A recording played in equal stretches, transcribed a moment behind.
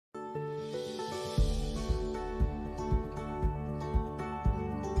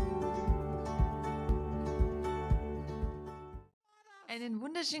Einen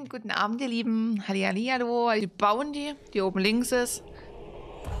wunderschönen guten Abend, ihr Lieben. Hallihallo. Die bauen die oben links ist.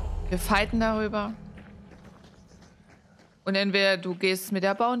 Wir fighten darüber. Und entweder du gehst mit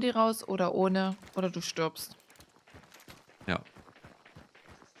der Bounty raus oder ohne, oder du stirbst. Ja.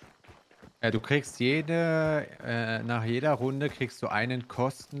 Ja, du kriegst nach jeder Runde kriegst du einen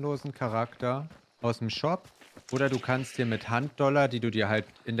kostenlosen Charakter aus dem Shop. Oder du kannst dir mit Handdollar, die du dir halt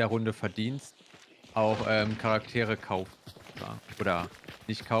in der Runde verdienst, auch Charaktere kaufen. Ja. Oder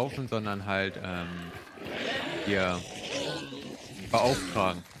nicht kaufen, sondern halt dir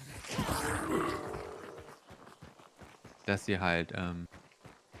beauftragen. Dass sie halt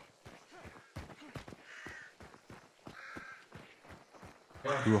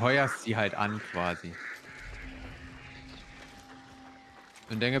du heuerst sie halt an quasi.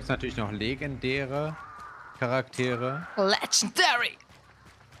 Und dann gibt es natürlich noch legendäre Charaktere. Legendary!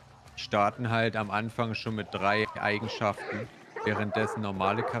 Starten halt am Anfang schon mit 3 Eigenschaften, währenddessen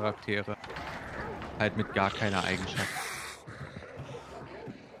normale Charaktere halt mit gar keiner Eigenschaft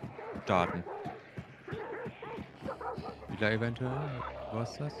starten. Wieder eventuell?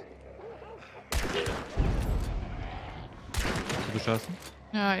 Was ist das? Hast du geschossen?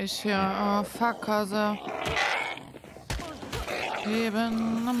 Ja, ich hier. Oh, fuck, also.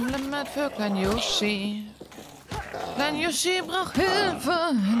 Leben am Limit für Klein Yoshi. Klein Yoshi braucht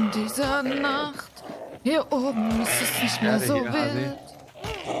Hilfe in dieser Nacht. Hier oben ist es nicht mehr so wild.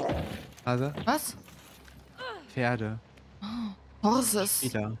 Hase? Was? Pferde. Horses.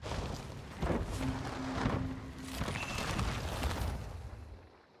 Spieler.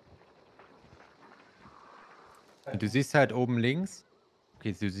 Und du siehst halt oben links.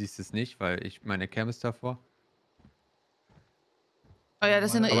 Okay, du siehst es nicht, weil meine Cam ist davor. Oh ja,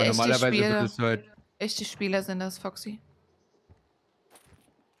 das sind Aber echte normalerweise Spiele. würdest du halt. Echte Spieler sind das, Foxy.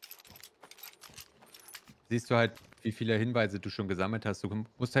 Siehst du halt, wie viele Hinweise du schon gesammelt hast. Du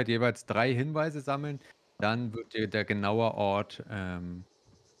musst halt jeweils 3 Hinweise sammeln. Dann wird dir der genaue Ort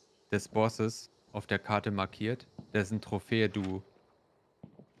des Bosses auf der Karte markiert, dessen Trophäe du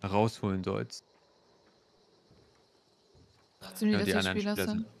rausholen sollst. Trotzdem nicht, Ja, dass die wir anderen Spieler Spieler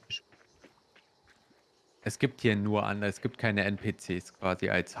sind. Es gibt hier nur andere, es gibt keine NPCs quasi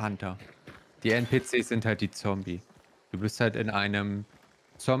als Hunter. Die NPCs sind halt die Zombie. Du bist halt in einem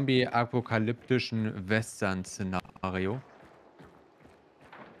zombie-apokalyptischen Western-Szenario.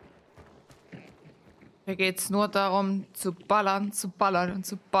 Hier geht's nur darum, zu ballern und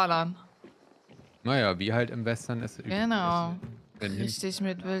zu ballern. Naja, wie halt im Western ist. Genau. Wenn Richtig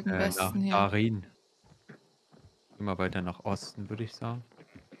mit wilden nach Westen hier. Darin. Immer weiter nach Osten, würde ich sagen.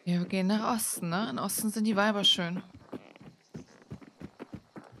 Ja, wir gehen nach Osten, ne? In Osten sind die Weiber schön.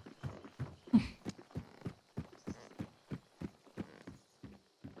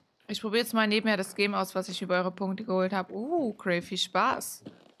 Ich probiere jetzt mal nebenher das Game aus, was ich über eure Punkte geholt habe. Cray, viel Spaß.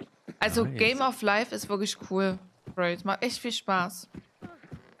 Also Nice. Game of Life ist wirklich cool. Cray, es macht echt viel Spaß.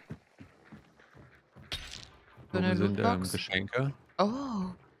 So eine Oben sind Lootbox. Geschenke. Oh,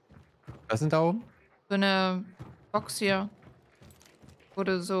 Was sind da oben? so eine Box hier, wo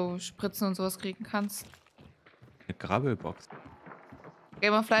du so Spritzen und sowas kriegen kannst. Eine Grabbelbox.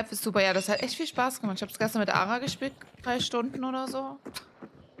 Game of Life ist super. Ja, das hat echt viel Spaß gemacht. Ich habe es gestern mit Ara gespielt, 3 Stunden oder so.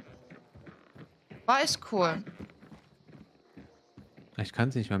 War echt cool. Ich kann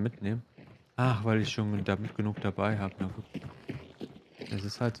es nicht mehr mitnehmen. Ach, weil ich schon damit genug dabei habe. Na gut. Es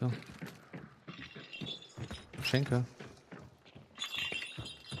ist halt so. Geschenke.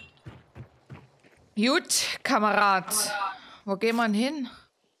 Gut, Kamerad. Wo gehen wir hin?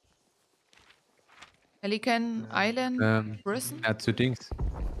 Pelican Island, Prison? Ja, zu Dings.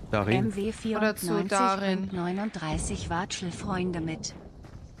 Darin. MW Oder zu 94 darin. bringt 39 Watschelfreunde mit.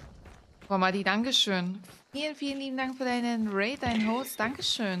 Boah, Madi, Dankeschön. Vielen, vielen lieben Dank für deinen Raid, dein Host.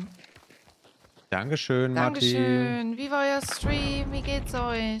 Dankeschön. Dankeschön, Matti. Dankeschön. Wie war euer Stream? Wie geht's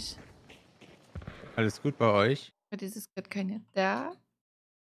euch? Alles gut bei euch? Für dieses gerade keine da.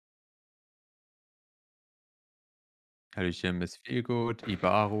 Hallöchen, Miss Feelgood,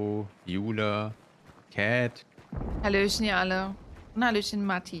 Ibaru, Jule, Cat. Hallöchen, ihr alle. Und Hallöchen,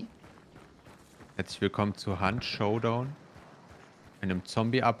 Matti. Herzlich willkommen zu Showdown. Einem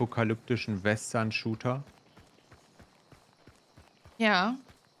zombie-apokalyptischen Western-Shooter. Ja,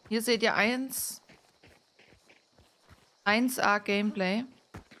 hier seht ihr 1A Gameplay.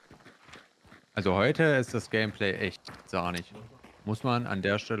 Also heute ist das Gameplay echt sahnig. Muss man an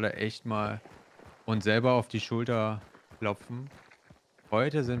der Stelle echt mal uns selber auf die Schulter klopfen.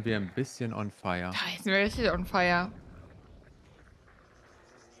 Heute sind wir ein bisschen on fire. Da ist mir richtig on fire.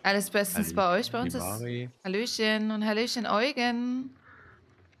 Alles bestens bei euch. Bei uns ist Mari. Hallöchen und Hallöchen Eugen.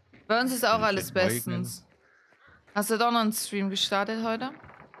 Bei uns ist auch Hallöchen, alles bestens. Hast du doch noch einen Stream gestartet heute?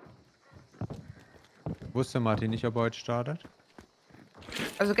 Wusste Martin nicht, ob er heute startet?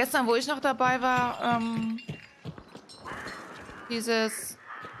 Also gestern, wo ich noch dabei war, dieses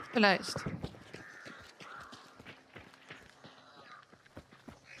vielleicht.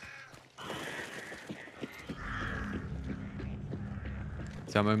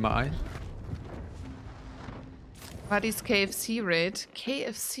 Sammeln wir mal ein. War dies KFC-Raid?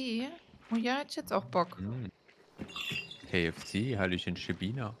 KFC? Oh ja, hätte ich jetzt auch Bock. KFC, Hallöchen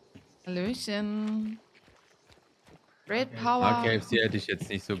Shibina. Hallöchen. Raid Ah, Power. KFC hätte ich jetzt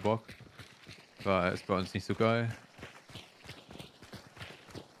nicht so Bock. Ist bei uns nicht so geil.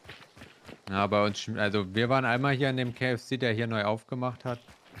 Ja, bei uns, also wir waren einmal hier in dem KFC, der hier neu aufgemacht hat.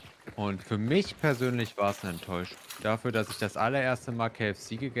 Und für mich persönlich war es eine Enttäuschung. Dafür, dass ich das allererste Mal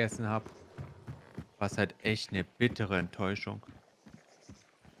KFC gegessen habe, war es halt echt eine bittere Enttäuschung.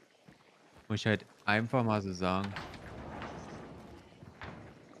 Muss ich halt einfach mal so sagen.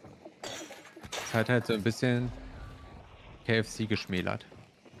 Es hat halt so ein bisschen KFC geschmälert.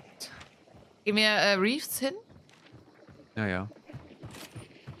 Gehen wir Reefs hin? Naja.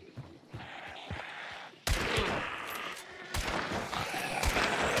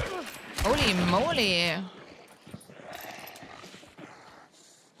 Holy moly.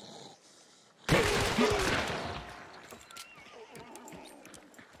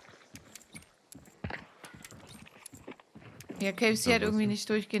 Ja, KFC hat irgendwie nicht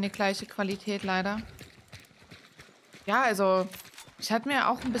durchgehend die gleiche Qualität, leider. Ja, also, ich hatte mir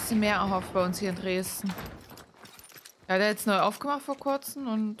auch ein bisschen mehr erhofft bei uns hier in Dresden. Ja, der hat jetzt neu aufgemacht vor kurzem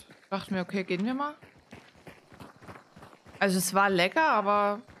und dachte mir, okay, gehen wir mal. Also, es war lecker,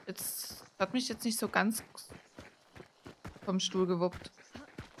 aber jetzt hat mich jetzt nicht so ganz vom Stuhl gewuppt.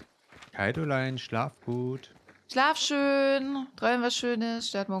 Kaidolein, schlaf gut. Schlaf schön, träum was Schönes,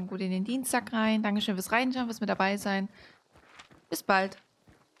 start morgen gut in den Dienstag rein. Dankeschön fürs Reinschauen, fürs mit dabei sein. Bis bald.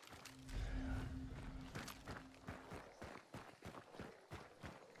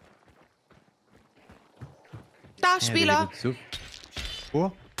 Da, Spieler!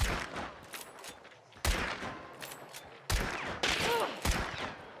 Oh,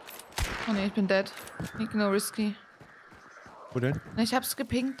 Oh ne, ich bin dead. Nicht no risky. wo denn? Ich hab's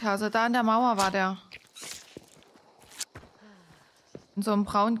gepinkt, Hase. Da an der Mauer war der. In so einem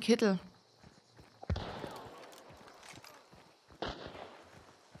braunen Kittel.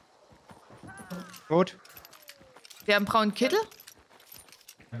 Gut. Der im braunen Kittel?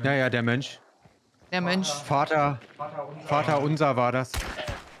 Ja, ja, der Mensch. Der Mensch. Vater unser war das.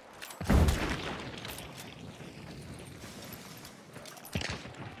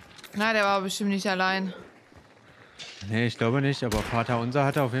 Na, der war bestimmt nicht allein. Nee, ich glaube nicht, aber Vater unser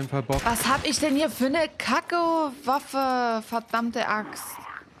hatte auf jeden Fall Bock. Was hab ich denn hier für eine Kacke-Waffe? Verdammte Axt.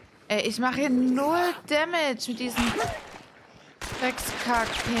 Ey, ich mache hier 0 Damage mit diesem Dreckskack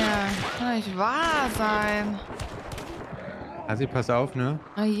hier. Kann doch nicht wahr sein. Hasi, pass auf, ne?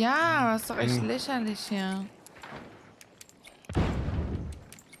 Na ja, das ist doch echt lächerlich hier.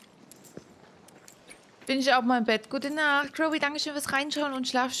 Bin ich auch mal im Bett. Gute Nacht. Crowy, dankeschön fürs Reinschauen und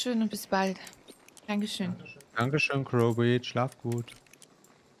schlaf schön und bis bald. Dankeschön. Dankeschön, Crowbeat. Schlaf gut.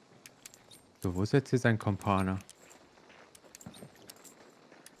 So, wo ist jetzt hier sein Kumpane?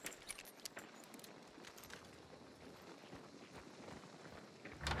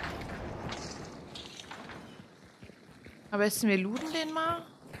 Am besten wir looten den mal.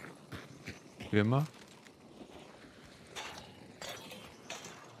 Wie immer.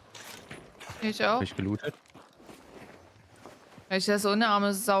 Ich auch. Hab ich gelootet? Vielleicht ist das so eine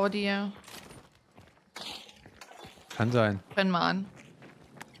arme Sau, die... Kann sein. Brenn mal an.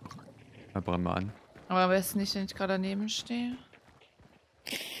 Na, brenn mal an. Aber am besten nicht, wenn ich gerade daneben stehe.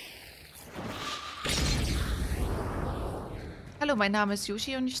 Hallo, mein Name ist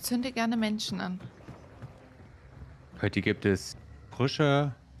Yoshi und ich zünde gerne Menschen an. Heute gibt es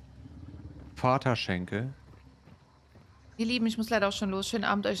frische Vaterschenkel. Ihr Lieben, ich muss leider auch schon los. Schönen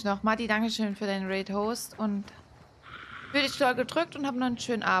Abend euch noch. Matti, dankeschön für deinen Raid-Host und fühl dich doll gedrückt und hab noch einen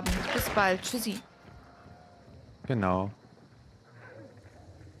schönen Abend. Bis bald. Tschüssi. Genau.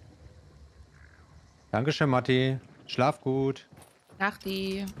 Dankeschön, Matti. Schlaf gut.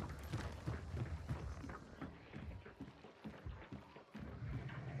 Nachti.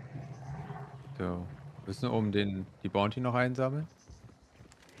 So. Wir müssen oben die Bounty noch einsammeln.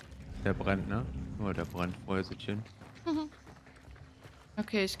 Der brennt, ne? Oh, der brennt. Feuersäckchen.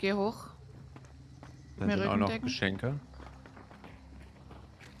 Okay, ich gehe hoch. Da mir sind auch noch Rückendecken. Geschenke.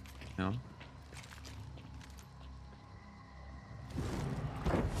 Ja.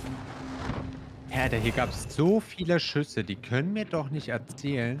 Herr, hier gab es so viele Schüsse, die können mir doch nicht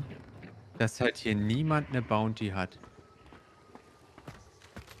erzählen, dass halt hier niemand eine Bounty hat.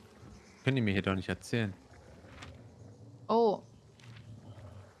 Können die mir hier doch nicht erzählen. Oh.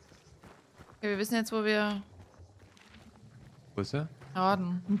 Okay, wir wissen jetzt, wo wir Wo ist er?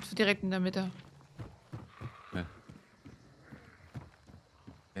 laden. Direkt in der Mitte. Ja.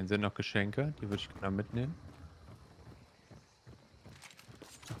 Hier sind noch Geschenke, die würde ich gerne mitnehmen.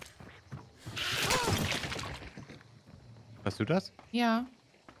 Hast du das? Ja.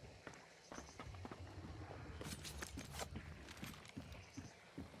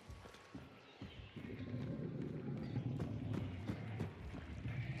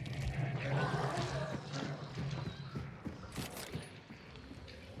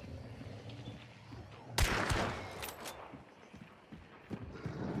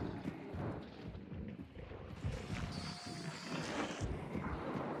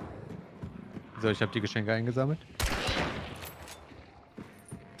 So, ich habe die Geschenke eingesammelt.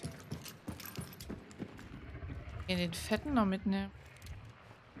 In den Fetten noch mitnehmen.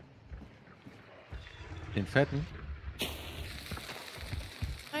 Den fetten.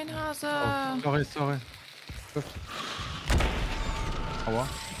 Ein Oh, Hase. sorry. Uff. Aua.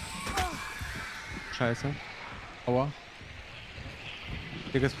 Scheiße. Aua.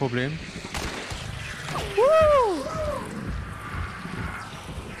 Dickes Problem.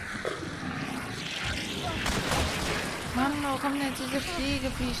 Mann, wo kommen denn diese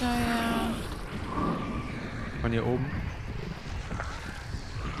Fliegeviecher her? Von hier oben.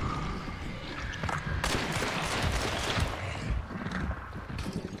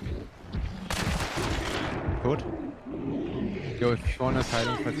 Gut. Jo, vorne ist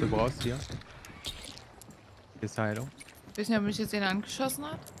Heilung, falls du brauchst hier. Hier ist Heilung. Ich weiß nicht, ob mich jetzt den angeschossen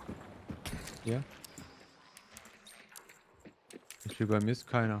hat. Hier. Ich will, bei mir ist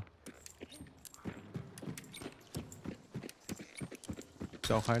keiner.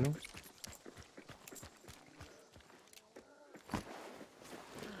 Ist auch Heilung?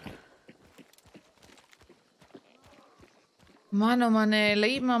 Mann, oh Mann, ey.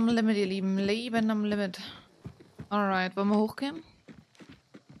 Leben am Limit, ihr Lieben. Leben am Limit. Alright, wollen wir hochgehen?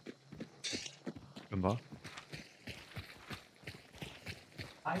 Immer.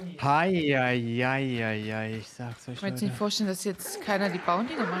 Hi, ich sag's euch, Ich kann mir jetzt nicht Leute. vorstellen, dass jetzt keiner die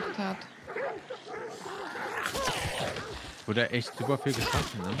Bounty gemacht hat. Wurde echt super viel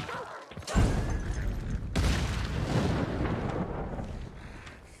geschossen, ne?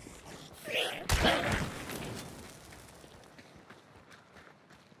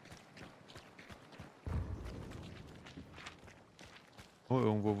 Oh,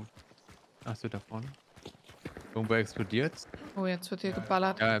 irgendwo. Achso, da vorne. Irgendwo explodiert's. Oh, jetzt wird hier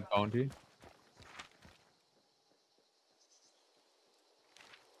geballert. Ja, Bounty.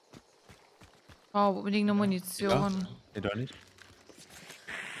 Oh, unbedingt eine Munition. Nee, doch nicht.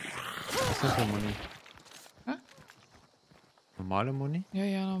 Was ist das für Muni? Hä? Normale Muni? Ja,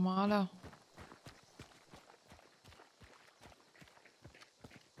 ja, normaler.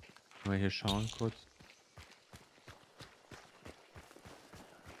 Mal hier schauen kurz.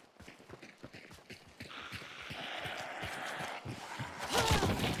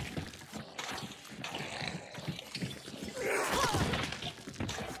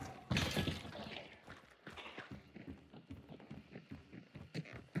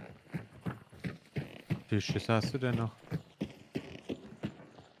 Wie viele Schüsse hast du denn noch?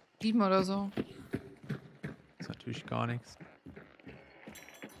 7 oder so. Das ist natürlich gar nichts.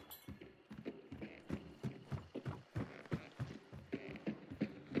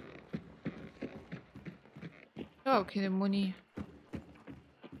 Ja, okay, eine Muni.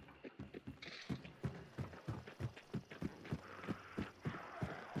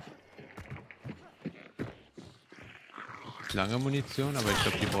 Lange Munition, aber ich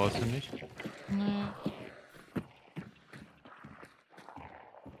glaube, die brauchst du nicht. Nee.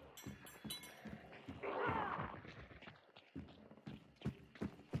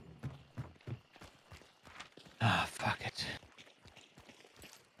 Ah, fuck it.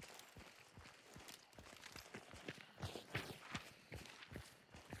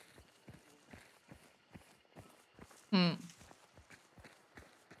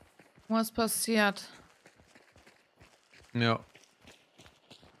 Was passiert? Ja.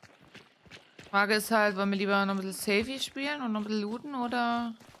 Frage ist halt, wollen wir lieber noch ein bisschen Safety spielen und noch ein bisschen looten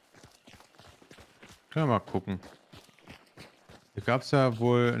oder? Können wir mal gucken. Hier gab es ja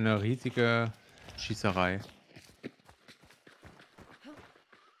wohl eine riesige Schießerei.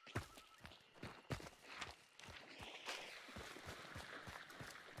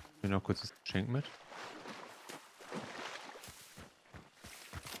 Ich nehme noch kurz das Geschenk mit.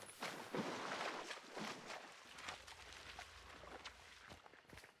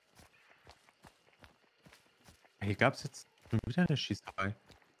 Hier gab es jetzt schon wieder eine Schießerei.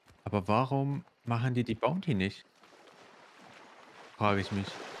 Aber warum machen die Bounty nicht? Frage ich mich.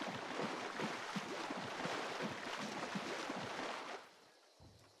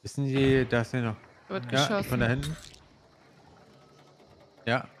 Wissen die, dass wir noch... Wird Ja, von da geschossen. hinten.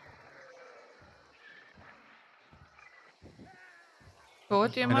 Ja, Tot einer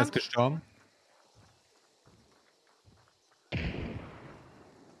ist jemand? gestorben.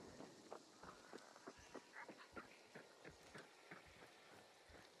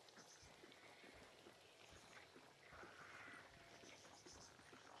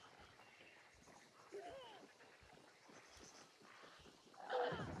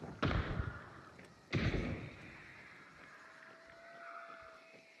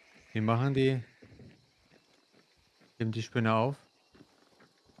 Wie machen die? Nehmen die Spinne auf.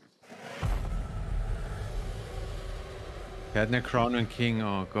 Der hat eine Crown and King.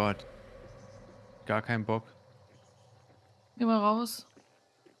 Oh Gott. Gar keinen Bock. Geh mal raus.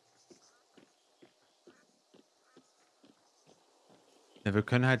 Ja, wir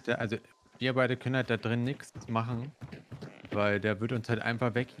können halt, also wir beide können halt da drin nichts machen, weil der wird uns halt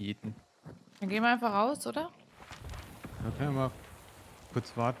einfach wegjieten. Dann gehen wir einfach raus, oder? Da können wir mal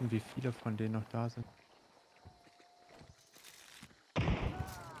kurz warten, wie viele von denen noch da sind.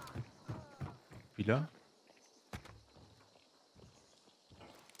 Spieler?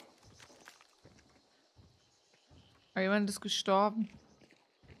 Aber jemand ist gestorben.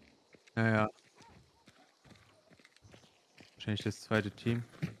 Naja. Wahrscheinlich das zweite Team.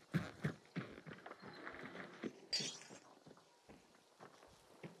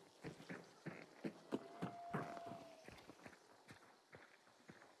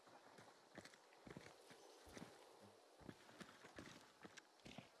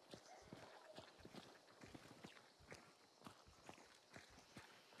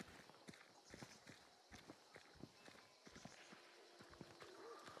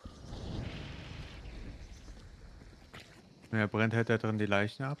 Er brennt halt da drin die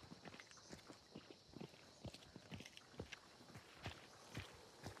Leichen ab.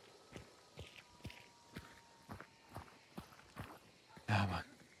 Ja, Mann.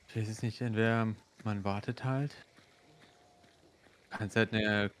 Ich weiß es nicht, entweder man wartet halt. Kannst halt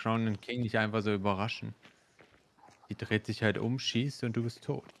eine Crown and King nicht einfach so überraschen. Die dreht sich halt um, schießt und du bist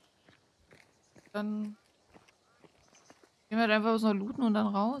tot. Dann gehen wir halt einfach so looten und dann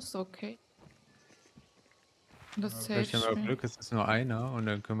raus. Okay. Und das Safe Vielleicht haben wir spielen. Glück, es ist nur einer und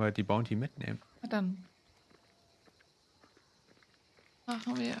dann können wir die Bounty mitnehmen. Na dann.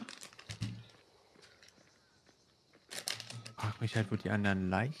 Machen wir. Frag mich halt, wo die anderen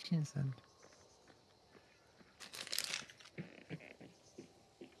Leichen sind.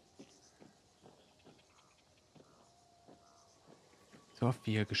 So oft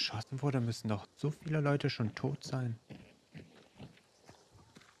wie hier geschossen wurde, müssen doch so viele Leute schon tot sein.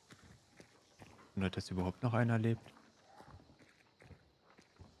 Oder dass überhaupt noch einer lebt.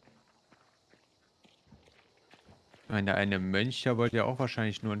 Ich meine, der eine Mönch, der wollte ja auch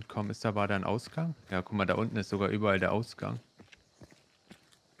wahrscheinlich nur entkommen. War da ein Ausgang? Ja, guck mal, da unten ist sogar überall der Ausgang.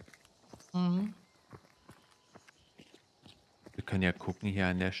 Mhm. Wir können ja gucken hier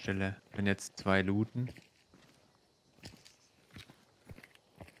an der Stelle. Wenn jetzt 2 looten.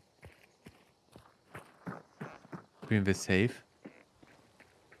 Spielen wir safe.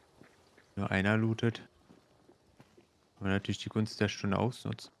 Nur einer lootet. Aber natürlich die Gunst der Stunde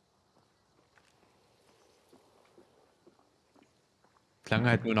ausnutzen. Klang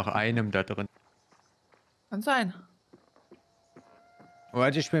halt nur nach einem da drin. Kann sein.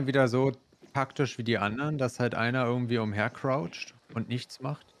 Aber die spielen wieder so taktisch wie die anderen, dass halt einer irgendwie umhercroucht und nichts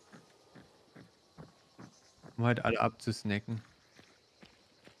macht. Um halt alle abzusnacken.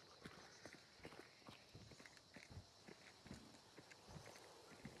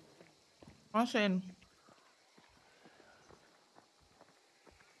 Mal sehen.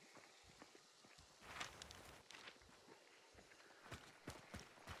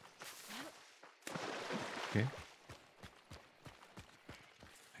 Okay.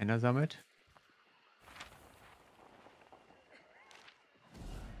 Einer sammelt.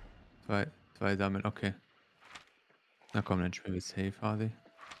 2 sammeln, okay. Na komm, dann spielen wir safe, Hasi.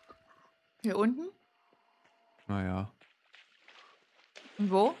 Hier unten? Naja.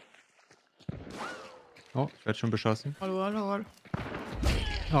 Und wo? Oh, ich werde schon beschossen. Hallo, hallo, hallo.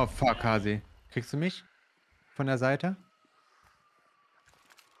 Oh, fuck, Hasi. Kriegst du mich? Von der Seite?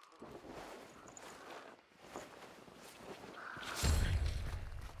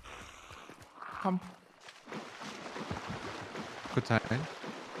 Komm. Kurz heilen.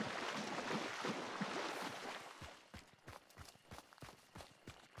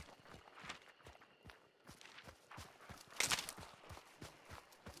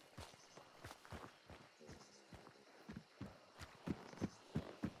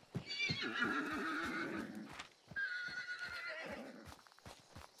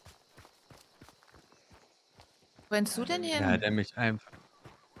 Wo rennst du denn Da hat hin? er mich einfach.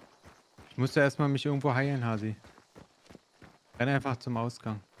 Ich musste erstmal mich irgendwo heilen, Hasi. Renn einfach zum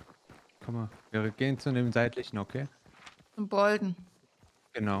Ausgang. Komm mal. Wir gehen zu dem seitlichen, okay? Zum Bolden.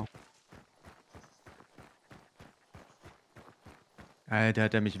 Genau. Alter,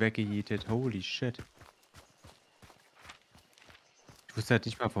 hat er mich weggejietet. Holy shit. Ich wusste halt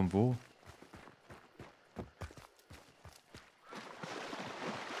nicht mal von wo.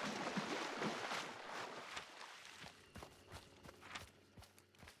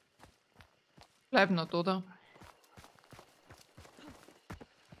 Bleib noch dort.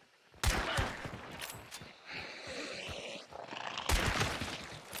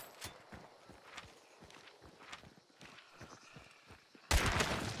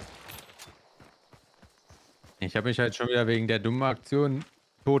 Ich habe mich halt schon wieder wegen der dummen Aktion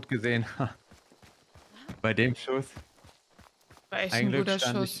tot gesehen. Bei dem Schuss. War echt Ein ein Glück guter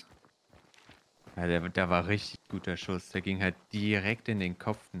stand Schuss. ich. Ja, der war richtig guter Schuss. Der ging halt direkt in den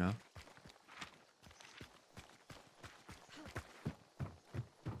Kopf, ne?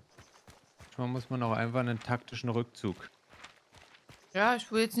 Manchmal muss man auch einfach einen taktischen Rückzug. Ja,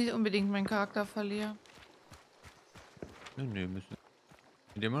 ich will jetzt nicht unbedingt meinen Charakter verlieren. Nee, müssen.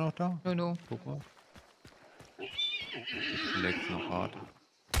 Sind die immer noch da? No. Guck mal. Leckt's noch hart.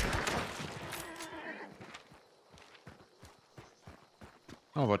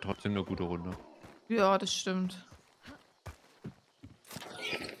 Aber trotzdem eine gute Runde. Ja, das stimmt.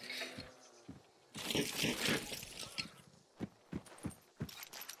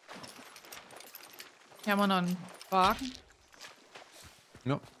 Hier haben wir noch einen Wagen.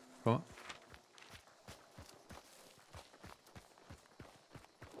 Ja, komm mal.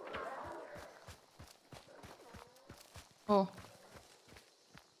 Oh.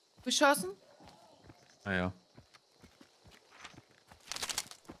 Geschossen? Naja.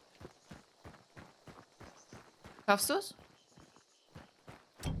 Schaffst du es?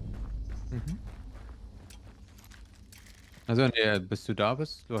 Mhm. Also, nee, bis du da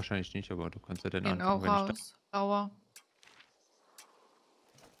bist, wahrscheinlich nicht, aber du kannst ja dann Gehen auch anfangen, wenn ich da. raus. Dauer.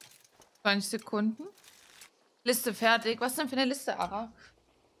 20 Sekunden. Liste fertig. Was denn für eine Liste, Ara?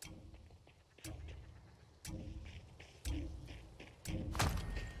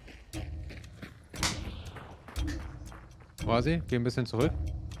 Quasi, geh ein bisschen zurück.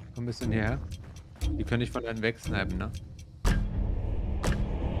 Komm ein bisschen hierher. Die können dich von dann wegsnipen, ne?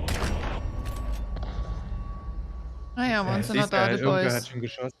 Naja, wir uns in der Siehst du, irgendwer hat Boys. schon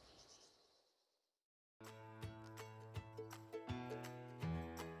geschossen.